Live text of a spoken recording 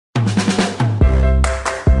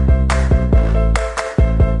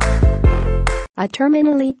A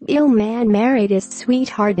terminally ill man married his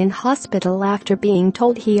sweetheart in hospital after being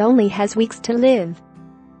told he only has weeks to live.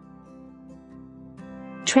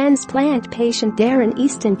 Transplant patient Darren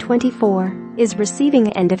Easton, 24, is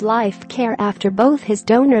receiving end-of-life care after both his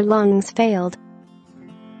donor lungs failed.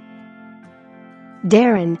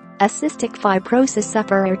 Darren, a cystic fibrosis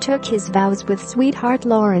sufferer, took his vows with sweetheart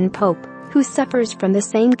Lauren Pope, who suffers from the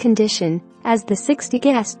same condition, as the 60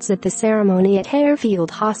 guests at the ceremony at Harefield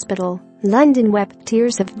Hospital, London, wept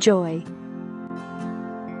tears of joy.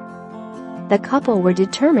 The couple were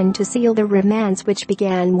determined to seal the romance, which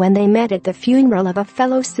began when they met at the funeral of a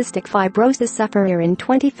fellow cystic fibrosis sufferer in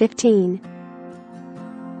 2015.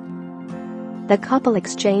 The couple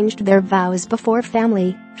exchanged their vows before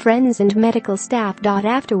family, friends and medical staff.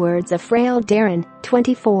 Afterwards, a frail Darren,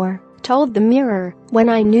 24, told the Mirror, "When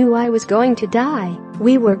I knew I was going to die,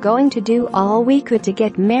 we were going to do all we could to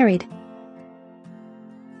get married.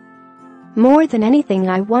 More than anything,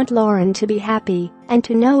 I want Lauren to be happy and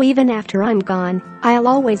to know even after I'm gone, I'll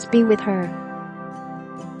always be with her."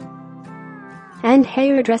 And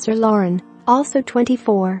hairdresser Lauren, also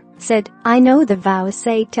 24, said, "I know the vows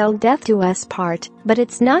say till death do us part, but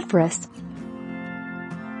it's not for us.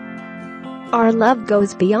 Our love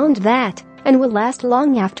goes beyond that and will last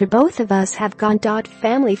long after both of us have gone."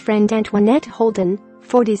 Family friend Antoinette Holden,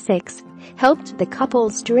 46, helped the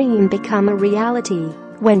couple's dream become a reality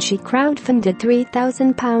when she crowdfunded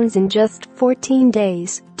 £3,000 in just 14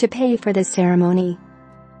 days to pay for the ceremony.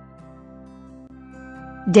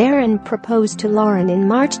 Darren proposed to Lauren in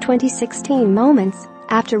March 2016, moments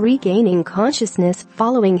after regaining consciousness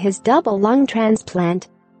following his double lung transplant.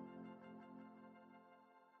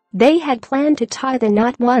 They had planned to tie the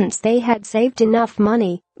knot once they had saved enough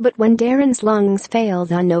money, but when Darren's lungs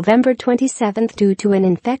failed on November 27 due to an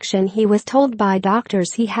infection, he was told by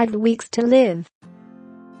doctors he had weeks to live.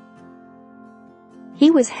 He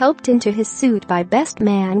was helped into his suit by best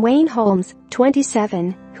man Wayne Holmes,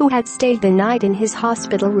 27, who had stayed the night in his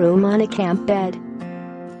hospital room on a camp bed.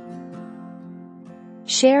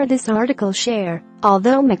 Share this article. Share.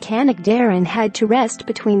 Although mechanic Darren had to rest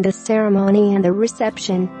between the ceremony and the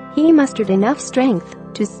reception, he mustered enough strength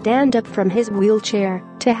to stand up from his wheelchair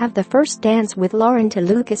to have the first dance with Lauren to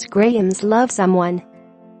Lucas Graham's Love Someone.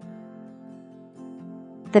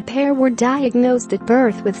 The pair were diagnosed at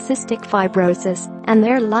birth with cystic fibrosis, and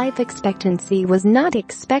their life expectancy was not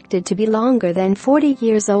expected to be longer than 40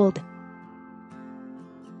 years old.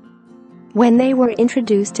 When they were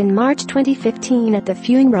introduced in March 2015 at the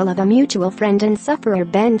funeral of a mutual friend and sufferer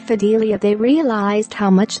Ben Fidelia, they realized how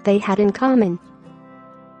much they had in common.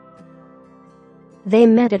 They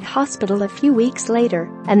met at hospital a few weeks later,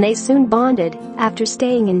 and they soon bonded after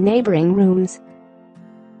staying in neighboring rooms.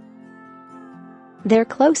 Their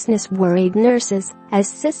closeness worried nurses, as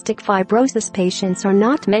cystic fibrosis patients are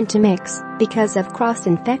not meant to mix because of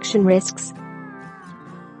cross-infection risks.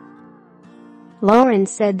 Lauren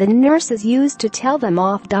said the nurses used to tell them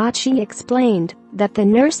off. She explained that the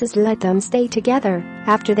nurses let them stay together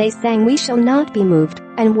after they sang "We Shall Not Be Moved"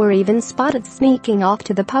 and were even spotted sneaking off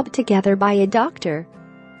to the pub together by a doctor.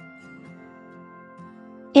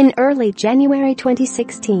 In early January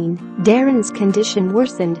 2016, Darren's condition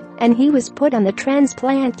worsened and he was put on the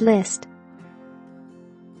transplant list.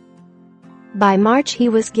 By March, he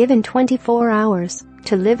was given 24 hours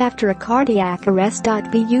to live after a cardiac arrest. But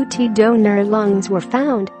donor lungs were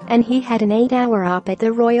found and he had an 8-hour op at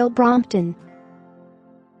the Royal Brompton.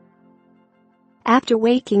 After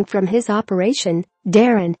waking from his operation,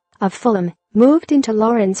 Darren, of Fulham, moved into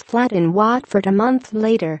Lauren's flat in Watford a month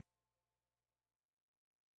later.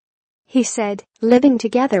 He said, "Living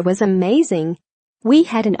together was amazing. We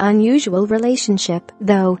had an unusual relationship,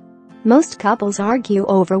 though. Most couples argue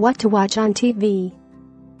over what to watch on TV.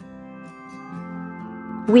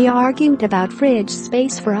 We argued about fridge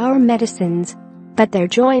space for our medicines. But their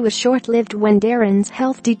joy was short-lived when Darren's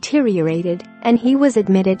health deteriorated and he was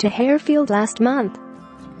admitted to Harefield last month.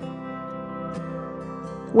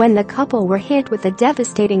 When the couple were hit with the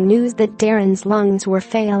devastating news that Darren's lungs were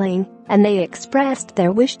failing and they expressed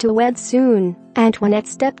their wish to wed soon, Antoinette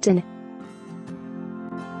stepped in.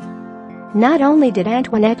 Not only did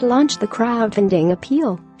Antoinette launch the crowdfunding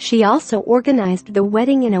appeal, she also organized the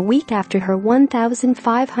wedding in a week after her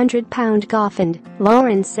 £1,500 coffin.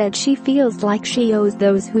 Lauren said she feels like she owes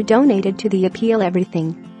those who donated to the appeal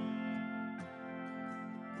everything.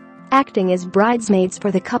 Acting as bridesmaids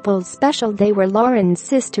for the couple's special day were Lauren's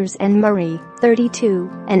sisters Anne-Marie, 32,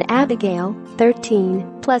 and Abigail,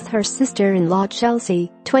 13, plus her sister-in-law Chelsea,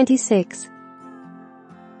 26.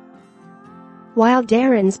 while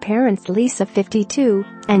Darren's parents Lisa 52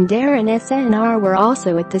 and Darren SNR were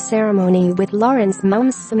also at the ceremony with Lauren's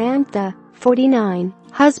mum Samantha 49,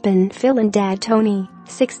 husband Phil and dad Tony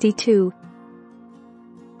 62.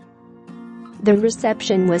 The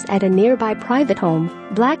reception was at a nearby private home,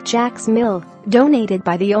 Blackjack's Mill, donated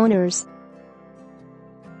by the owners.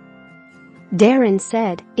 Darren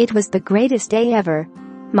said, "It was the greatest day ever.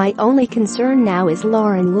 My only concern now is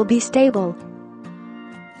Lauren will be stable.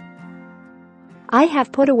 I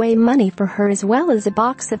have put away money for her as well as a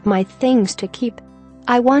box of my things to keep.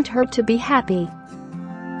 I want her to be happy."